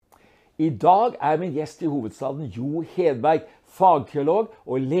I dag min gjest I hovedstaden Jo Hedberg, fagteolog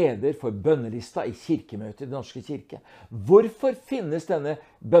og leder for bønnelista I kirkemøtet I Den Norske Kirke. Hvorfor finnes denne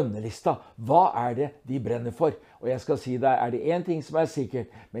bønnelista? Hva det de brenner for? Og jeg skal si deg, det en ting som sikkert.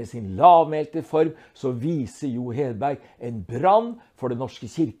 Med sin lavmælte form så viser Jo Hedberg en brann for Den Norske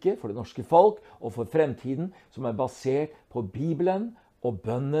Kirke, for det norske folk og for fremtiden, som basert på Bibelen og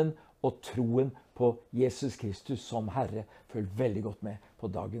bønnen og troen på Jesus Kristus som Herre. Følg veldig godt med på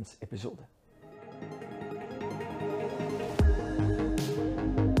dagens episode.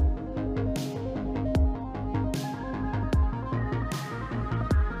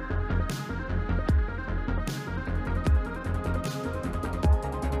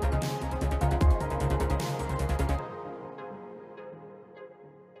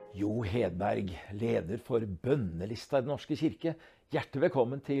 Jo Hedberg, leder for bønnelista I Den Norske Kirke. Hjertelig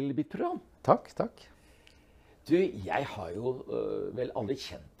velkommen til mitt program. Takk, takk. Du, jeg har jo vel aldri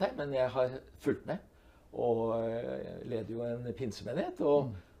kjent deg, men jeg har fulgt med. Og leder jo en pinsemenighet,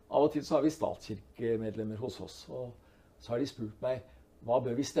 og av og til så har vi statskirkemedlemmer hos oss. Og så har de spurt meg, hva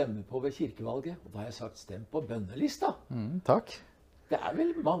bør vi stemme på ved kirkevalget? Og da har jeg sagt, stem på bønnelista. Takk. Det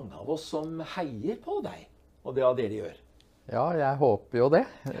vel mange av oss som heier på deg, og det dere gjør. Ja, jeg håper jo det.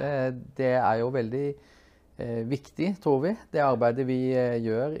 Det jo veldig viktig, tror vi, det arbeidet vi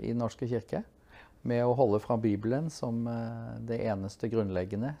gjør I Den Norske Kirke, med å holde fra Bibelen som det eneste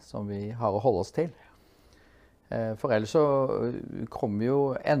grunnleggende som vi har å holde oss til. For ellers så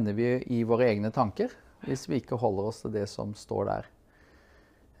ender vi I våre egne tanker, hvis vi ikke holder oss til det som står der.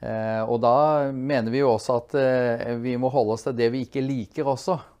 Og da mener vi jo også at vi må holde oss til det vi ikke liker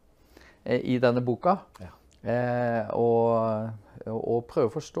også I denne boka. Ja. Og prøve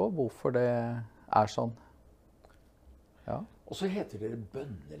å forstå hvorfor det sånn. Ja. Og så heter dere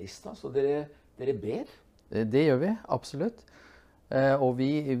bønnelista, så dere ber? Det gjør vi, absolutt. Og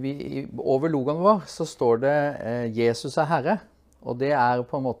over logoen vår så står det Jesus Herre. Og det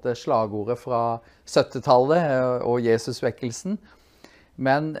på en måte slagordet fra 70-tallet og Jesusvekkelsen.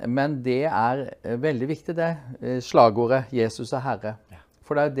 Men det veldig viktig det, slagordet Jesus Herre. Ja.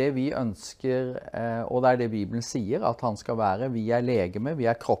 For det det vi ønsker, og det det Bibelen sier, at han skal være. Vi legeme, vi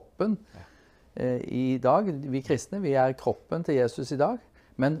kroppen I dag. Vi kristne, vi kroppen til Jesus I dag,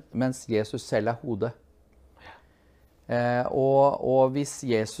 mens Jesus selv hodet. Og hvis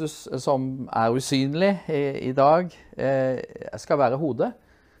Jesus, som usynlig I dag, skal være hodet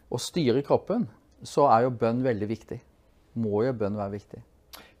og styre kroppen, så jo bønn veldig viktig. Må jo bønn være viktig.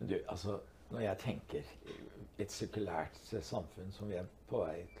 Men du, altså, når jeg tenker et sekulært samfunn som vi på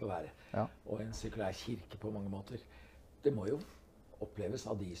vei til å være, ja. Og en sekulær kirke på mange måter, det må jo oppleves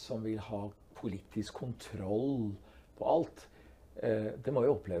av de som vil ha politisk kontroll på alt. Det må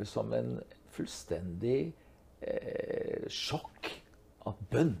jo oppleves som en fullstendig sjokk at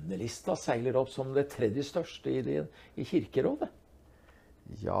bønnelista seiler opp som det tredje største I kirkerådet.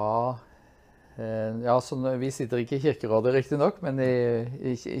 Ja, så vi sitter ikke I kirkerådet riktig nok, men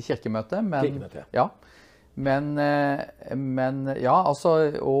I kirkemøtet. Kirkemøtet, ja. Men ja, altså,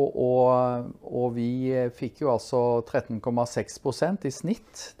 og vi fikk jo altså 13,6% I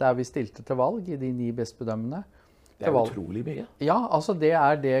snitt, der vi stilte til valg I de 9 bispedømmene. Det utrolig mye. Ja, altså det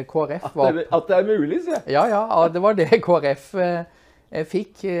det KrF var. At det mulig, sier jeg. Ja, det var det KrF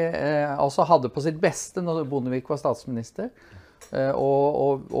fikk, altså hadde på sitt beste når Bondevik var statsminister.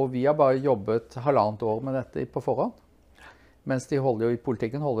 Og vi har bare jobbet 1,5 år med dette på forhånd. Mens de I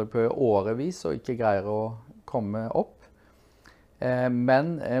politikken holder på årevis og ikke greier å komme opp.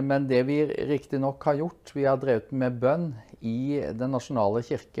 Men det vi riktig nok har gjort, vi har drevet med bønn I Den Nasjonale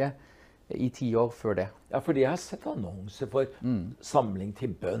Kirke I 10 år før det. Ja, fordi jeg har sett annonser for samling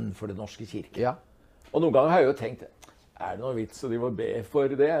til bønn for Den Norske Kirke. Ja. Og noen ganger har jeg jo tenkt, det noe vits å be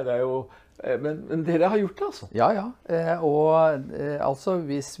for det? Det jo, men dere har gjort det, altså. Ja. Og altså,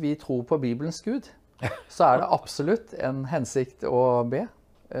 hvis vi tror på Bibelens Gud, så det absolutt en hensikt å be.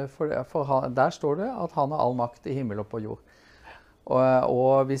 For der står det at han har all makt I himmel og på jord.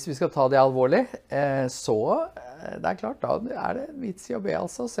 Og hvis vi skal ta det alvorlig, så det klart, da det en vits I å be,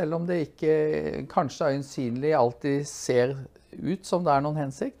 altså, selv om det ikke kanskje øyensynlig alltid ser ut som det noen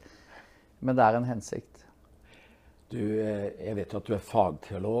hensikt, men det en hensikt. Du, jeg vet at du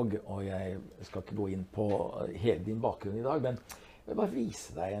fagteolog, og jeg skal ikke gå inn på hele din bakgrunn I dag, men jeg vil bare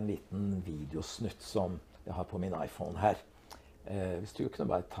vise deg en liten videosnutt som jeg har på min iPhone her. Hvis du kunne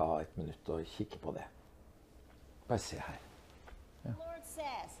bare ta et minutt og kikke på det. Bare se her. Ja.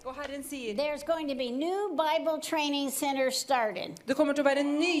 Og Herren sier, There's going to be new Bible training centers started. Det kommer til å være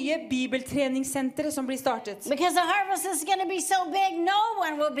nye bibeltreningssentre som blir startet. Because the harvest is going to be so big, no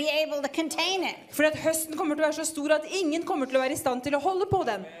one will be able to contain it. For at høsten kommer til å være så stor at ingen kommer til å være I stand til å holde på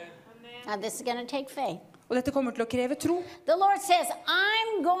den. Now, this is going to take faith. Og dette kommer til å kreve tro. The Lord says,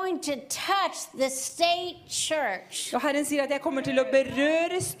 I'm going to touch the state church. Og Herren sier at jeg kommer til å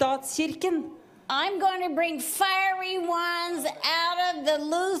berøre statskirken. I'm going to bring fiery ones out of the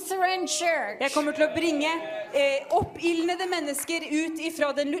Lutheran church. Jeg kommer til å bringe oppildnede mennesker ut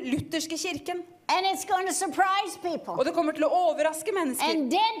ifra den lutherske kirken. And it's going to surprise people. Og det kommer til å overraske mennesker. And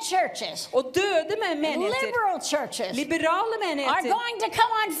dead churches, Og døde menigheter, liberal churches, liberale are menigheter, going to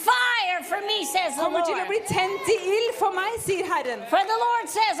come on fire for me, says the kommer til å Lord. bli tent i ild for meg, sier Herren. For the Lord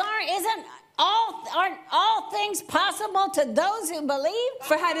says, aren't all things possible to those who believe?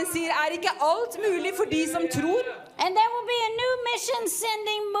 For Herren sier, ikke alt mulig for de som tror? And there will be a new mission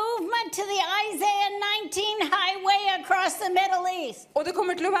sending movement to the Isaiah 19 highway across the Middle East. Og det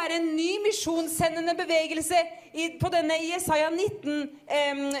kommer til å være en ny misjonssendende bevegelse på denne Jesaja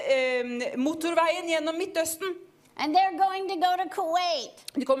 19 motorveien gjennom Midtøsten. And they're going to go to Kuwait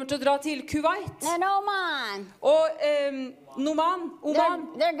De kommer til å dra til Kuwait and Oman. og Oman.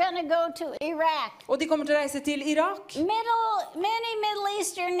 They're going to go to Iraq. Og de kommer til å reise til Irak. Many Middle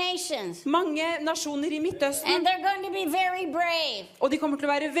Eastern nations. Mange nasjoner i Midtøsten. And they're going to be very brave. Og de kommer til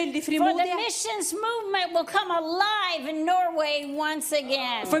å være veldig For the frimodige. missions movement will come alive in Norway once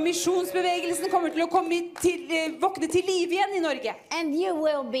again. For misjonsbevegelsen kommer til å våkne til liv igjen i Norge. And you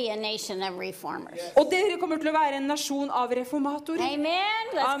will be a nation of reformers. Og dere kommer til å være en nasjon av reformatorer.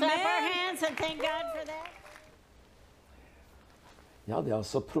 Amen. Let's Amen. clap our hands and thank God for that. Ja, det er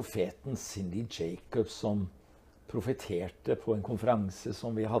altså profeten Cindy Jacobs som profeterte på en konferanse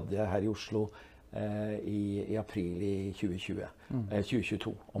som vi hadde her i Oslo i april i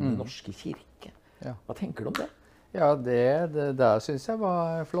 2022 om Den norske kirke. Ja. Hva tenker du om det? Ja, det der synes jeg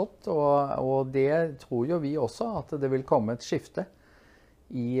var flott, og det tror jo vi også, at det vil komme et skifte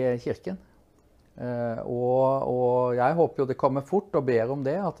i kirken. Og jeg håper jo det kommer fort, og ber om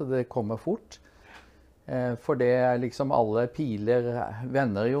det, at det kommer fort. For det liksom alle piler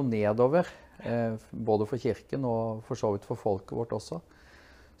vender jo nedover, både for kirken og for så vidt for folket vårt også.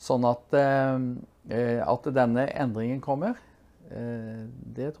 Sånn at denne endringen kommer,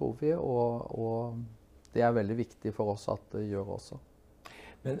 det tror vi, og det er veldig viktig for oss at det gjør også.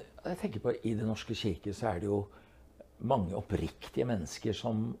 Men jeg tenker på, i Den norske kirke så er det jo mange oppriktige mennesker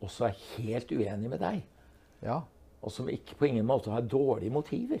som også er helt uenige med deg. Ja. Og som ikke på ingen måte har dårlige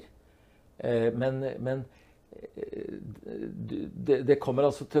motiver. Men det kommer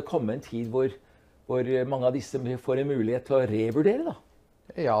altså til å komme en tid hvor mange av disse får en mulighet til å revurdere, da.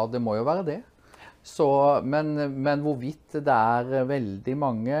 Ja, det må jo være det. Så, men hvorvidt det er veldig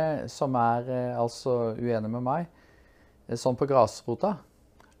mange som er altså uenige med meg, sånn på grasrota,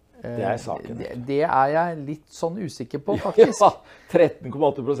 det er saken. Det er jeg litt sånn usikker på, faktisk. Ja,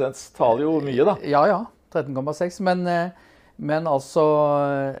 13,8% taler jo mye, da. Ja, 13,6. Men altså,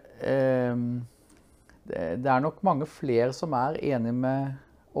 det er nok mange flere som er enige med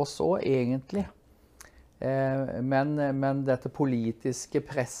oss også, egentlig. Men dette politiske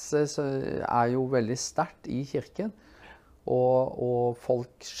presset er jo veldig sterkt i kirken, og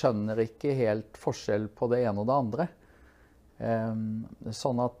folk skjønner ikke helt forskjell på det ene og det andre.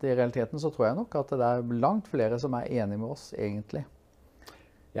 Sånn at i realiteten så tror jeg nok at det er langt flere som er enige med oss, egentlig,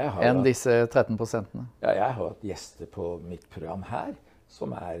 enn disse 13%. Ja, jeg har hatt gjester på mitt program her,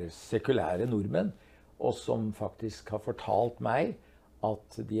 som er sekulære nordmenn, og som faktisk har fortalt meg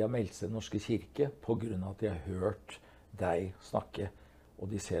at de har meldt seg Den norske kirke på grunn av at de har hørt deg snakke, og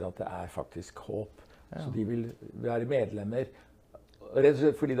de ser at det er faktisk håp. Ja. Så de vil være medlemmer, rett og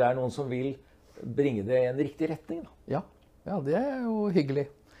slett fordi det er noen som vil bringe det i en riktig retning, da. Ja, det er jo hyggelig.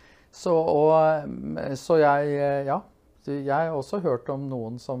 Så jeg har også hørt om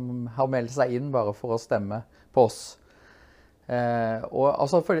noen som har meldt seg inn bare for å stemme på oss.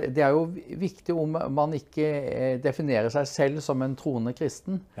 Altså, for det er jo viktig, om man ikke definerer seg selv som en troende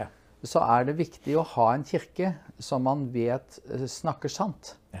kristen, så er det viktig å ha en kirke som man vet snakker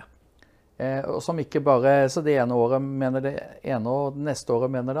sant. Og som ikke bare, så det ene året mener det ene, og neste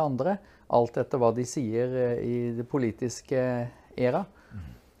året mener det andre, alt etter hva de sier i det politiske era.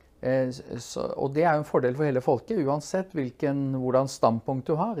 Og det er jo en fordel for hele folket, uansett hvordan standpunkt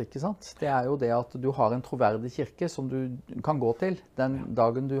du har, ikke sant? Det er jo det at du har en troverdig kirke som du kan gå til den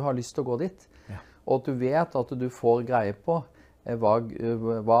dagen du har lyst til å gå dit. Og at du vet at du får greie på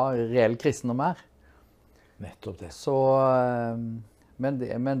hva reell kristendom er. Nettopp det. Så, men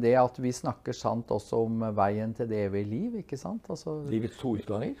det at vi snakker sant også om veien til det evige liv, ikke sant? Altså, livets to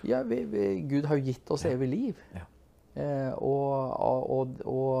utganger? Ja, Gud har jo gitt oss evig liv.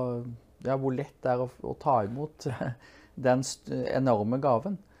 Hvor lett det er å ta imot den enorme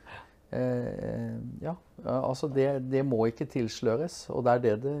gaven. Ja, altså det må ikke tilsløres, og det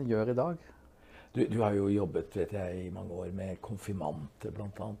er det gjør i dag. Du har jo jobbet, vet jeg, i mange år med konfirmanter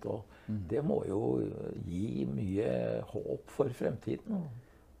blant annet, og det må jo gi mye håp for fremtiden.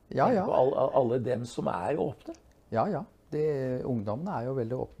 Ja, ja. På alle dem som er åpne. Ja, ja. Ungdommene er jo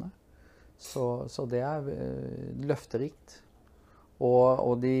veldig åpne. Så det er løfterikt.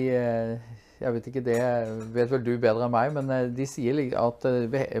 Og de, jeg vet ikke det, vet vel du bedre enn meg, men de sier at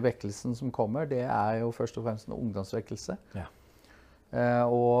vekkelsen som kommer, det er jo først og fremst en ungdomsvekkelse. Ja.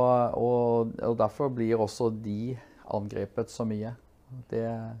 Og derfor blir også de angrepet så mye.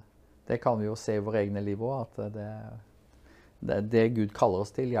 Det kan vi jo se i våre egne liv også, at det Gud kaller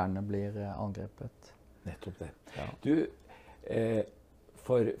oss til gjerne blir angrepet. Nettopp det. Ja. Du,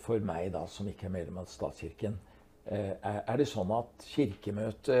 for meg da, som ikke er medlem av statskirken, er det sånn at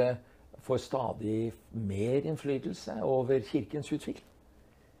kirkemøtet får stadig mer innflytelse over kirkens utvikling?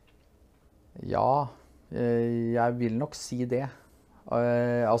 Ja, jeg vil nok si det.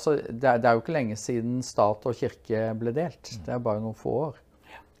 Altså, det er jo ikke lenge siden stat og kirke ble delt. Det er bare noen få år.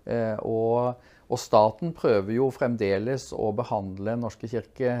 Og staten prøver jo fremdeles å behandle Norske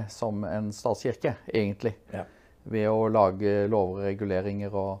kirke som en statskirke, egentlig. Ja. Ved å lage lover og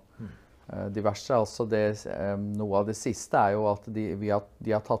reguleringer og diverse. Altså noe av det siste er jo at de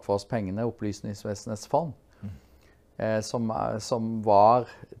har tatt for oss pengene, Opplysningsvesenets fond, som var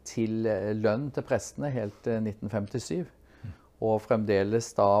til lønn til prestene helt til 1957. Og fremdeles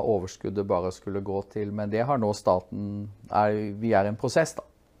da overskuddet bare skulle gå til, men det har nå staten, vi er i en prosess da,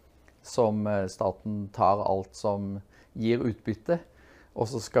 som staten tar alt som gir utbytte, og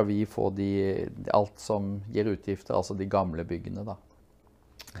så skal vi få alt som gir utgifter, altså de gamle byggene da.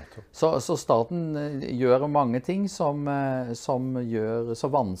 Så staten gjør mange ting som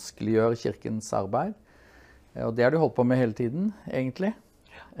vanskeliggjør kirkens arbeid, og det har de holdt på med hele tiden, egentlig.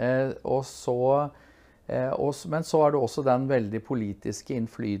 Men så er det også den veldig politiske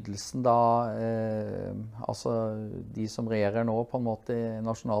innflytelsen da, altså de som regjerer nå på en måte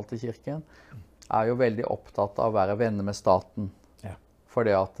nasjonalt i kirken, er jo veldig opptatt av å være venner med staten,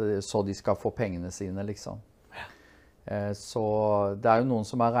 så de skal få pengene sine, liksom. Så det er jo noen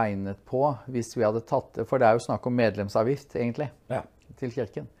som har regnet på, hvis vi hadde tatt det, for det er jo snakk om medlemsavgift, egentlig, til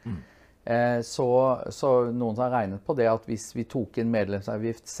kirken. Så noen har regnet på det at hvis vi tok inn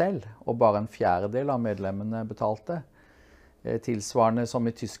medlemsavgift selv, og bare en fjerdedel av medlemmene betalte, tilsvarende som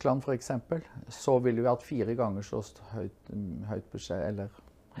i Tyskland for eksempel, så ville vi hatt 4 ganger så høyt budsjett, eller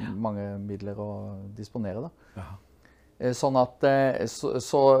mange midler å disponere da. Sånn at,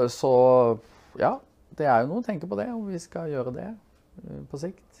 ja, det er jo noe å tenke på det, om vi skal gjøre det på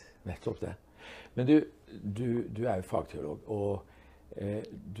sikt. Nettopp det. Men du er jo fagteolog, og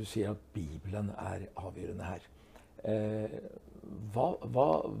du sier at Bibelen er avgjørende her.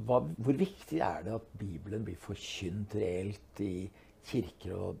 Hvor viktig er det at Bibelen blir forkynt reelt i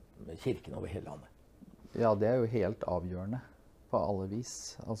kirken over hele landet? Ja, det er jo helt avgjørende på alle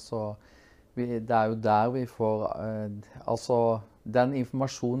vis. Altså, det er jo der vi får, altså den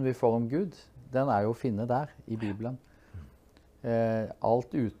informasjonen vi får om Gud, den er jo å finne der i Bibelen.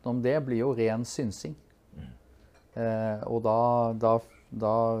 Alt utenom det blir jo ren synsing. Og da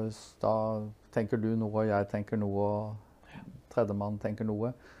tenker du noe, og jeg tenker noe, og tredjemann tenker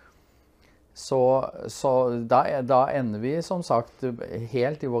noe. Så da ender vi, som sagt,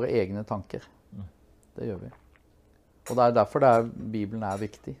 helt i våre egne tanker. Det gjør vi. Og det er derfor Bibelen er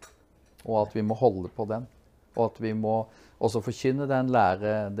viktig, og at vi må holde på den. Og at vi må også forkynne den,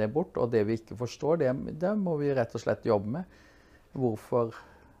 lære det bort, og det vi ikke forstår, det må vi rett og slett jobbe med.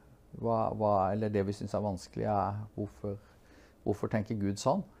 Eller det vi synes er vanskelig, hvorfor tenker Gud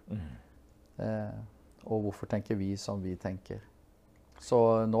sånn? Og hvorfor tenker vi som vi tenker? Så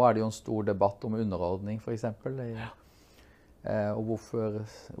nå er det jo en stor debatt om underordning, for eksempel. Og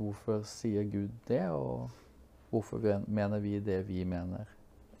hvorfor sier Gud det, og hvorfor mener vi det vi mener?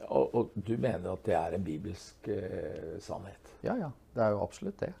 Og du mener at det er en bibelsk sannhet? Ja, det er jo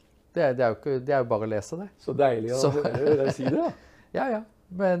absolutt det. Det er jo bare å lese det. Så deilig å høre deg si det, da. Ja.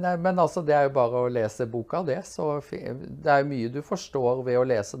 Men altså, det er jo bare å lese boka, det. Så det er jo mye du forstår ved å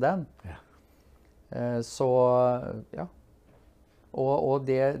lese den. Ja. Så, ja. Og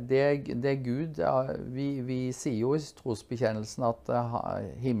det Gud, vi sier jo i trosbekjennelsen at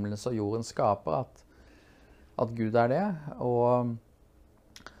himmelens og jordens skaper, at Gud er det.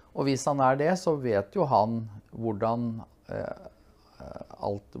 Og hvis han er det, så vet jo han hvordan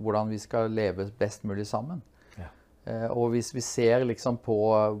vi skal leve best mulig sammen. Ja. Og hvis vi ser liksom på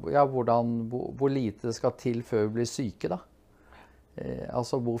hvor lite det skal til før vi blir syke da.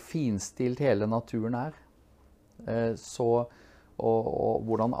 Altså hvor finstilt hele naturen er. og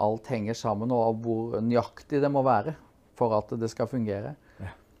hvordan alt henger sammen, og hvor nøyaktig det må være for at det skal fungere. Ja.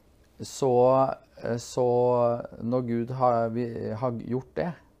 Så når Gud har gjort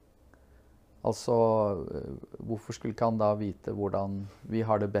det, altså hvorfor skulle ikke han da vite hvordan vi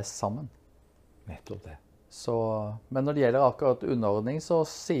har det best sammen? Nettopp det. Men når det gjelder akkurat underordning, så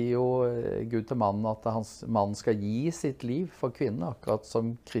sier jo Gud til mannen at mannen skal gi sitt liv for kvinnen, akkurat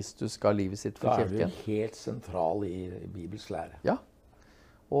som Kristus ga livet sitt for kirken. Da er du helt sentral i Bibels lære. Ja.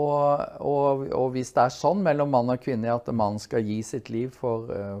 Og hvis det er sånn mellom mann og kvinne at mannen skal gi sitt liv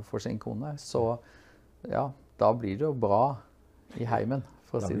for sin kone, så ja, da blir det jo bra i heimen,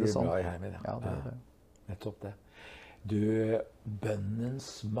 for å si det sånn. Da blir det bra i heimen, ja. Ja, det er det. Nettopp det. Du,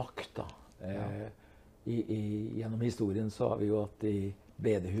 bønnens makt da. Gjennom historien så har vi jo hatt i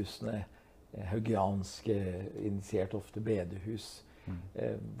bedehusene, haugianske, initiert ofte bedehus.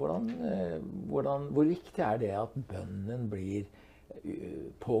 Hvor viktig er det at bønnen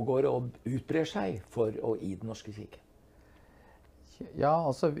pågår og utbrer seg i Den norske kirke? Ja,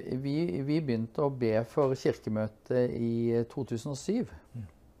 altså vi begynte å be for kirkemøtet i 2007.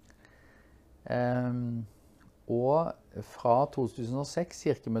 Og fra 2006,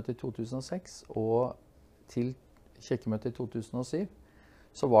 kirkemøtet i 2006, og til kirkemøtet i 2007,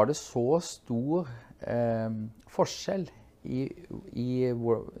 så var det så stor forskjell i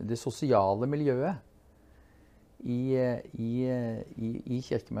det sosiale miljøet i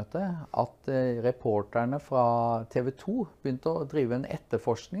kirkemøtet, at reporterne fra TV 2 begynte å drive en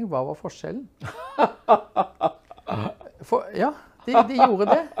etterforskning. Hva var forskjellen? Ja, de gjorde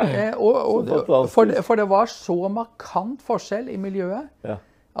det. For det var så markant forskjell i miljøet. Ja.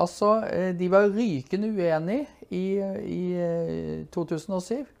 Altså, de var rykende uenige i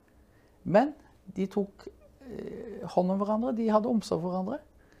 2007, men de tok hånd om hverandre, de hadde omsorg for hverandre.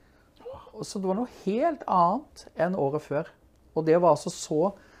 Så det var noe helt annet enn året før. Og det var altså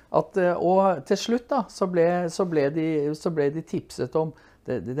så at, og til slutt da, så ble de tipset om,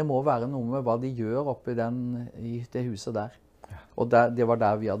 det må være noe med hva de gjør oppe i det huset der. Og det var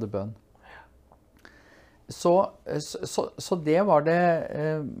der vi hadde bønn. Så det var det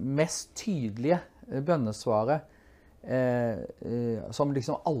mest tydelige bønnesvaret som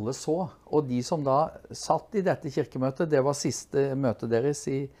liksom alle så. Og de som da satt i dette kirkemøtet, det var siste møtet deres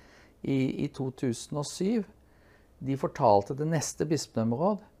i 2007, de fortalte det neste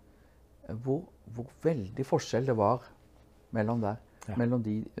bispedømmeråd hvor veldig forskjell det var mellom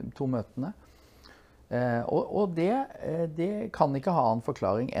de to møtene. Og det kan ikke ha en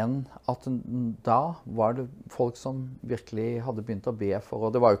forklaring enn at da var det folk som virkelig hadde begynt å be for,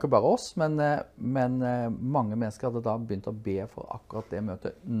 og det var jo ikke bare oss, men mange mennesker hadde da begynt å be for akkurat det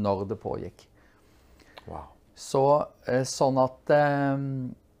møtet når det pågikk. Wow. Sånn at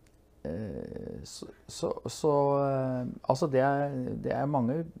altså det er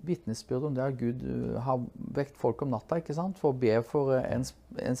mange vitnesbyrd om det at Gud har vekt folk om natta, ikke sant? For å be for en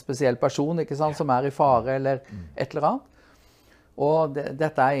spesiell person, ikke sant? Som er i fare eller et eller annet. Og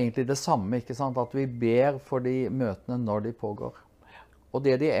dette er egentlig det samme, ikke sant? At vi ber for de møtene når de pågår. Og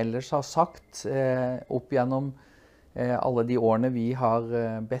det de ellers har sagt opp gjennom alle de årene vi har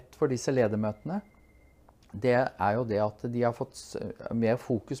bedt for disse ledermøtene, det er jo det at de har fått mer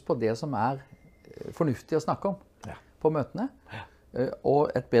fokus på det som er fornuftig å snakke om på møtene,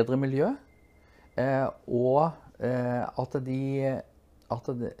 og et bedre miljø, og at det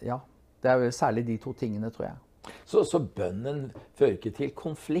er jo særlig de to tingene, tror jeg. Så bønnen fører ikke til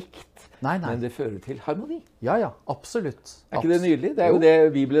konflikt, nei. Men det fører til harmoni? Ja, absolutt. Er ikke det nydelig? Det er jo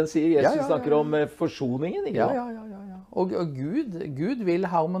det Bibelen sier. Jesus snakker om forsoningen, ikke sant? Ja. Og Gud vil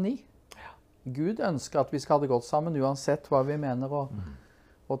harmoni. Gud ønsker at vi skal ha det godt sammen, uansett hva vi mener og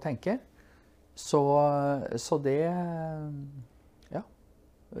tenker. Så det er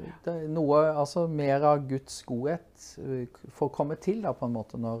noe, altså mer av Guds godhet får komme til da, på en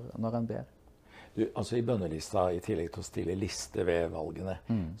måte når en ber. Du, altså i bønnelista, i tillegg til å stille liste ved valgene,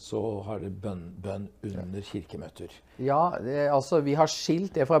 så har det bønn under kirkemøter. Ja, altså vi har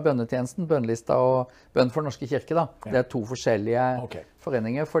skilt det fra bønnetjenesten, bønnelista og bønn for Norske kirke da. Det er to forskjellige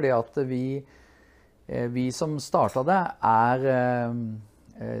foreninger, fordi at vi som startet det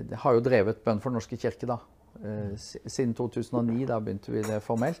har jo drevet bønn for Norske kirke da. Siden 2009, da begynte vi det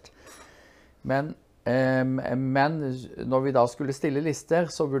formelt. Men når vi da skulle stille lister,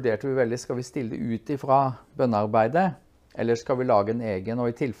 så vurderte vi veldig, skal vi stille ut ifra bønnearbeidet, eller skal vi lage en egen, og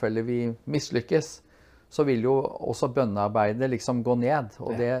i tilfelle vi mislykkes, så vil jo også bønnearbeidet liksom gå ned,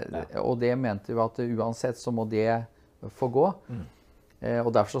 og det mente vi at uansett så må det få gå. Og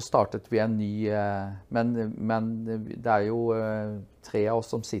derfor så startet vi en ny, men det er jo 3 av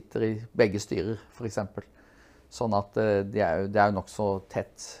oss som sitter i begge styrer, for eksempel. Sånn at det er jo nok så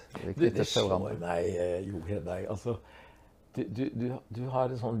tett Det knyttet til slår hverandre. meg, Jo Hedberg. Altså, du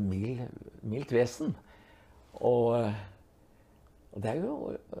har en sånn mildt vesen. Og det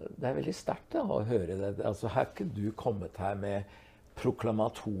er veldig sterkt da, å høre det. Altså, her har ikke du kommet her med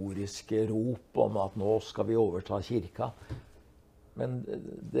proklamatoriske rop om at nå skal vi overta kirka. Men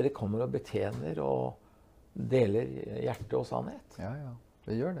dere kommer og betjener og deler hjerte og sannhet. Ja,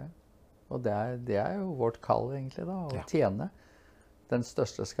 vi gjør det. Og det er jo vårt kall egentlig da, å Ja. tjene. Den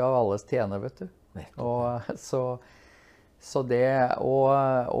største skal alles tjene, vet du. Nettopp. Og så det, og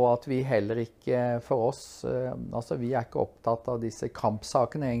at vi heller ikke for oss, altså vi er ikke opptatt av disse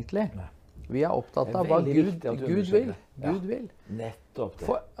kampsakene egentlig. Nei. Vi er opptatt Det er av hva veldig Gud viktig at du vil. understreker det. Ja. Gud vil. Nettopp det.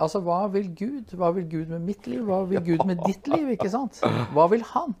 For, altså, hva vil Gud? Hva vil Gud med mitt liv? Hva vil Gud med ditt liv, ikke sant? Hva vil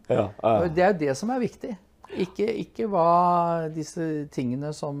han? Ja. Det er jo det som er viktig. Ikke hva disse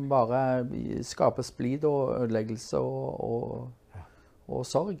tingene som bare skaper splid og ødeleggelse og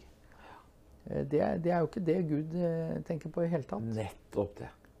sorg. Det er jo ikke det Gud tenker på i hele tatt. Nettopp det.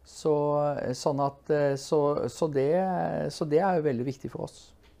 Så det er jo veldig viktig for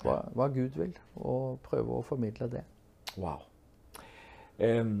oss. Hva Gud vil, og prøve å formidle det. Wow.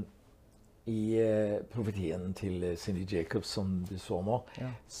 I profetien til Cindy Jacobs, som du så nå,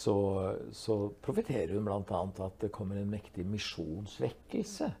 så profeterer hun blant annet at det kommer en mektig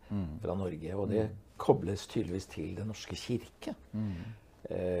misjonsvekkelse fra Norge. Og det kobles tydeligvis til Den norske kirke.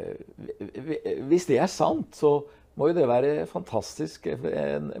 Hvis det er sant, så må jo det være fantastisk.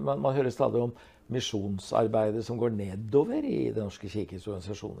 Man hører stadig om misjonsarbeidet som går nedover i Den norske kirkes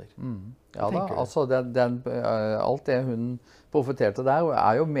organisasjoner. Ja da, tenker du? altså alt det hun profeterte der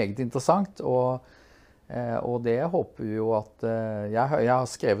er jo meget interessant, og det håper vi jo at jeg har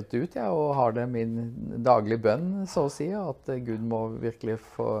skrevet det ut, og har det min daglige bønn, så å si, at Gud må virkelig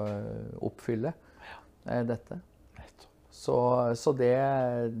få oppfylle dette. Så det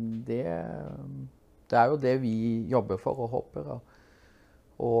er jo det vi jobber for og håper.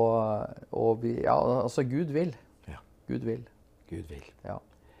 Og altså Gud vil. Ja. Gud vil. Gud vil. Ja.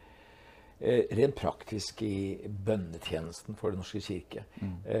 Rent praktisk i bønnetjenesten for Den norske kirke,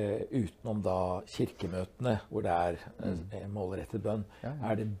 utenom da kirkemøtene, hvor det er målrettet bønn,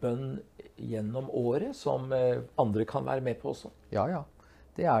 er det bønn gjennom året som andre kan være med på også? Ja,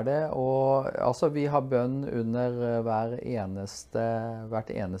 det er det. Og altså, vi har bønn under hvert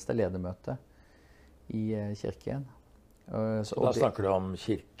eneste ledermøte i kirken. Da snakker du om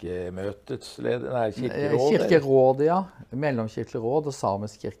kirkemøtets kirkeråd? Kirkeråd, ja. Mellomkirkelig råd og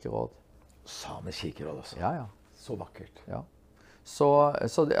samisk kirkeråd. Samisk kirkeråd, altså. Ja. Så vakkert. Ja. Så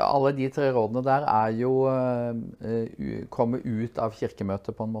alle de tre rådene der er jo kommer ut av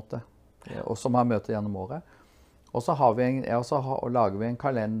kirkemøtet på en måte, og som har møte gjennom året. Og så lager vi en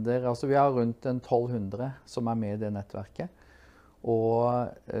kalender. Altså vi har rundt 1200 som er med i det nettverket. Og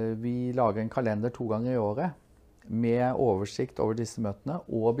vi lager en kalender 2 ganger i året med oversikt over disse møtene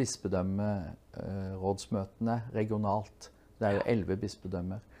og bispedømmerådsmøtene regionalt. Det er jo 11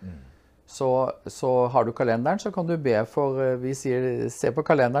 bispedømmer. Så har du kalenderen, så kan du be for, vi sier, se på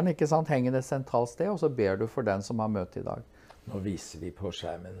kalenderen, ikke sant? Henger det et sentralt sted, og så ber du for den som har møte i dag. Nå viser vi på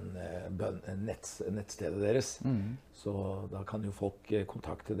skjermen nettstedet deres, så da kan jo folk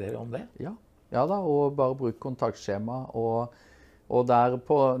kontakte dere om det. Ja da, og bare bruk kontaktskjema, og der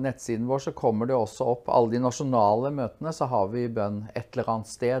på nettsiden vår så kommer det også opp alle de nasjonale møtene, så har vi bønn et eller annet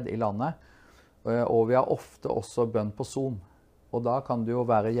sted i landet, og vi har ofte også bønn på Zoom. Og da kan du jo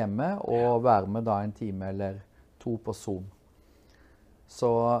være hjemme og være med da en time eller 2 på Zoom. Så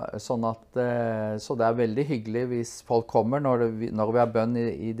det er veldig hyggelig hvis folk kommer når vi har bønn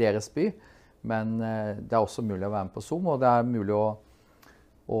i deres by, men det er også mulig å være med på Zoom, og det er mulig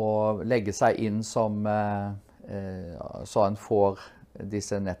å legge seg inn som så en får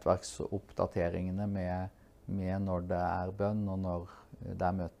disse nettverksoppdateringene med når det er bønn og når det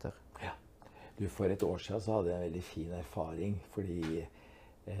er møter. Ja. For et år siden så hadde jeg en veldig fin erfaring, fordi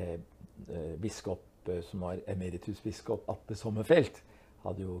biskop som var emeritusbiskop Atle Sommerfelt,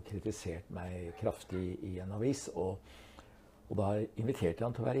 hadde jo kritisert meg kraftig i en avis, og da inviterte jeg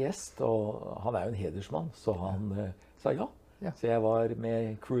han til å være gjest, og han er jo en hedersmann, så han sa ja. Så jeg var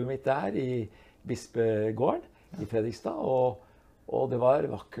med crewet mitt der i bispegården i Fredrikstad, og det var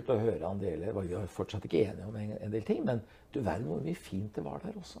vakkert å høre han dele. Vi var fortsatt ikke enige om en del ting, men du verden hvor mye fint det var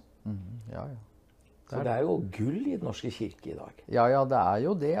der også. Ja. Så det er jo gull i Den norske kirke i dag. Ja, det er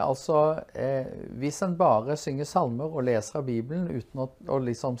jo det. Altså, hvis en bare synger salmer og leser av Bibelen uten å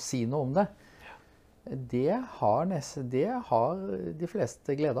liksom si noe om det, det har de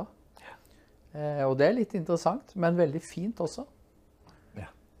fleste glede av. Og det er litt interessant, men veldig fint også.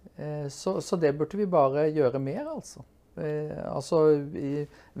 Så det burde vi bare gjøre mer, altså.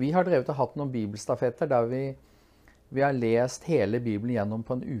 Vi har drevet og hatt noen bibelstafetter der vi har lest hele Bibelen gjennom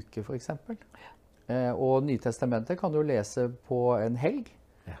på en uke, for eksempel. Og Nytestamentet kan du lese på en helg.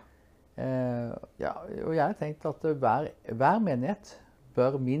 Ja, og jeg har tenkt at hver menighet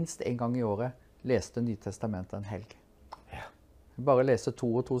bør minst en gang i året lese Nytestamentet en helg. Bare lese 2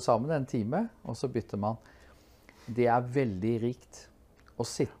 og 2 sammen en time, og så bytter man. Det er veldig rikt. Å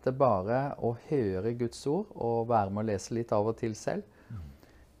sitte bare og høre Guds ord, og være med å lese litt av og til selv.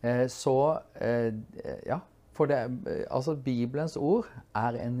 Ja, for altså Bibelens ord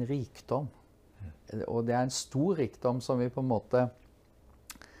er en rikdom. Og det er en stor rikdom som vi på en måte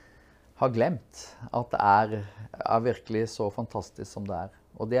har glemt. At det er virkelig så fantastisk som det er.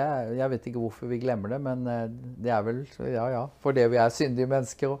 Og jeg vet ikke hvorfor vi glemmer det, men det er vel, ja, fordi vi er syndige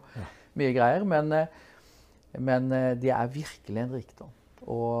mennesker og mye greier. Men det er virkelig en rikdom.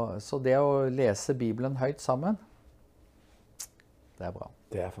 Så det å lese Bibelen høyt sammen, det er bra.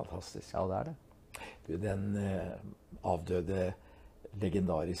 Det er fantastisk. Ja, det er det. Den avdøde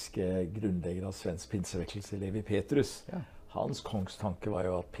legendariske grunnlegger av svensk pinsevekkelse, Levi Petrus, hans kongstanke var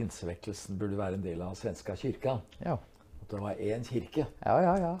jo at pinsevekkelsen burde være en del av svenska kyrka. Ja. At det var én kirke.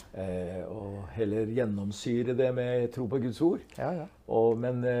 Ja. Og heller gjennomsyre det med tro på Guds ord. Ja.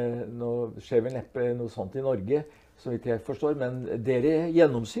 Men nå skjer vel neppe noe sånt i Norge, så vidt jeg forstår. Men dere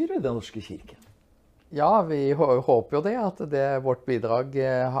gjennomsyrer Den norske kirke. Ja, vi håper jo det, at vårt bidrag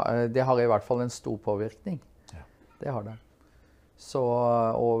det har i hvert fall en stor påvirkning. Ja. Det har det.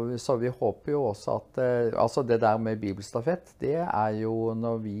 Så vi håper jo også at altså det der med bibelstafett, det er jo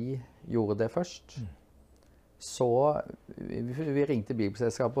når vi gjorde det først. Så vi ringte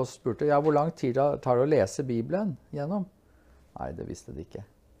Bibelselskapet og spurte, ja, hvor lang tid tar det å lese Bibelen gjennom? Nei, det visste de ikke.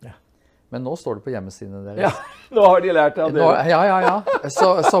 Ja. Men nå står det på hjemmesidene deres. Ja, nå har de lært av det. Ja.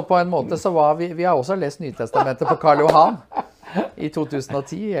 Så på en måte så var vi har også lest Nytestamentet på Karl Johan i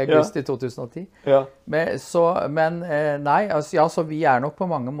 2010, i august i 2010. Ja. Men nei, altså, ja, så vi er nok på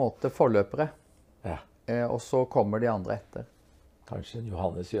mange måter forløpere. Ja. Og så kommer de andre etter. Kanskje en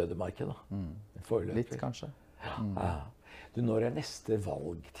Johannes Jødemarke da. Forløper. Litt kanskje. Ja. Du, når er neste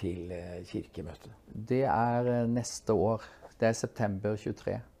valg til kirkemøtet? Det er neste år. Det er september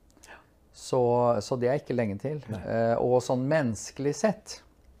 23. Ja. Så det er ikke lenge til. Og sånn menneskelig sett,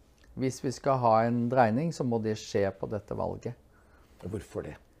 hvis vi skal ha en dreining, så må det skje på dette valget. Hvorfor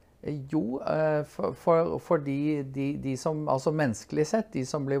det? Jo, fordi de som, altså menneskelig sett, de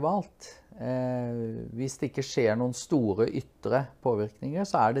som blir valgt, hvis det ikke skjer noen store ytre påvirkninger,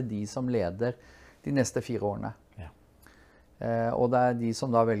 så er det de som leder de neste 4 årene. Ja. Og det er de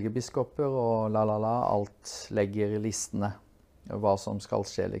som da velger biskoper, og alt legger listene, hva som skal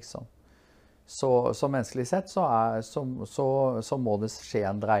skje, liksom. Så menneskelig sett så må det skje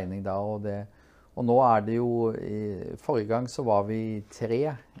en dreining da, og nå er det jo, forrige gang så var vi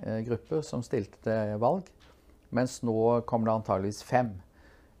 3 grupper som stilte til valg, mens nå kommer det antageligvis 5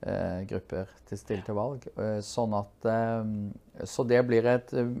 grupper til stilt til valg. Så det blir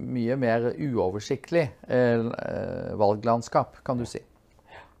et mye mer uoversiktlig valglandskap, kan du si.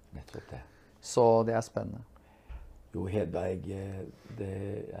 Ja, nettopp det. Så det er spennende. Jo Hedberg, det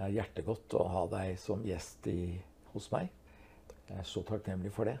er hjertegodt å ha deg som gjest hos meg. Jeg er så takknemlig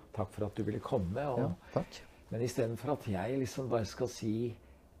for det. Takk for at du ville komme. Ja, takk. Men i stedet for at jeg liksom bare skal si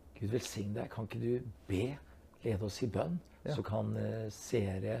Gud velsigne deg, kan ikke du lede oss i bønn? Ja. Så kan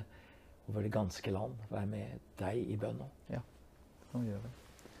seere over det ganske land være med deg i bønn nå. Ja, det kan vi gjøre.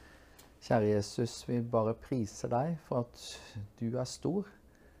 Kjære Jesus, vi bare priser deg for at du er stor,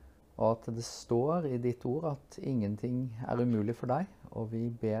 og at det står i ditt ord at ingenting er umulig for deg. Og vi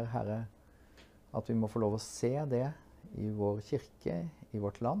ber, Herre, at vi må få lov å se det i vår kirke, i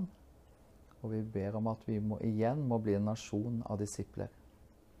vårt land. Og vi ber om at vi igjen må bli en nasjon av disipler,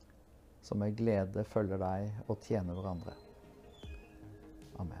 som med glede følger deg og tjener hverandre.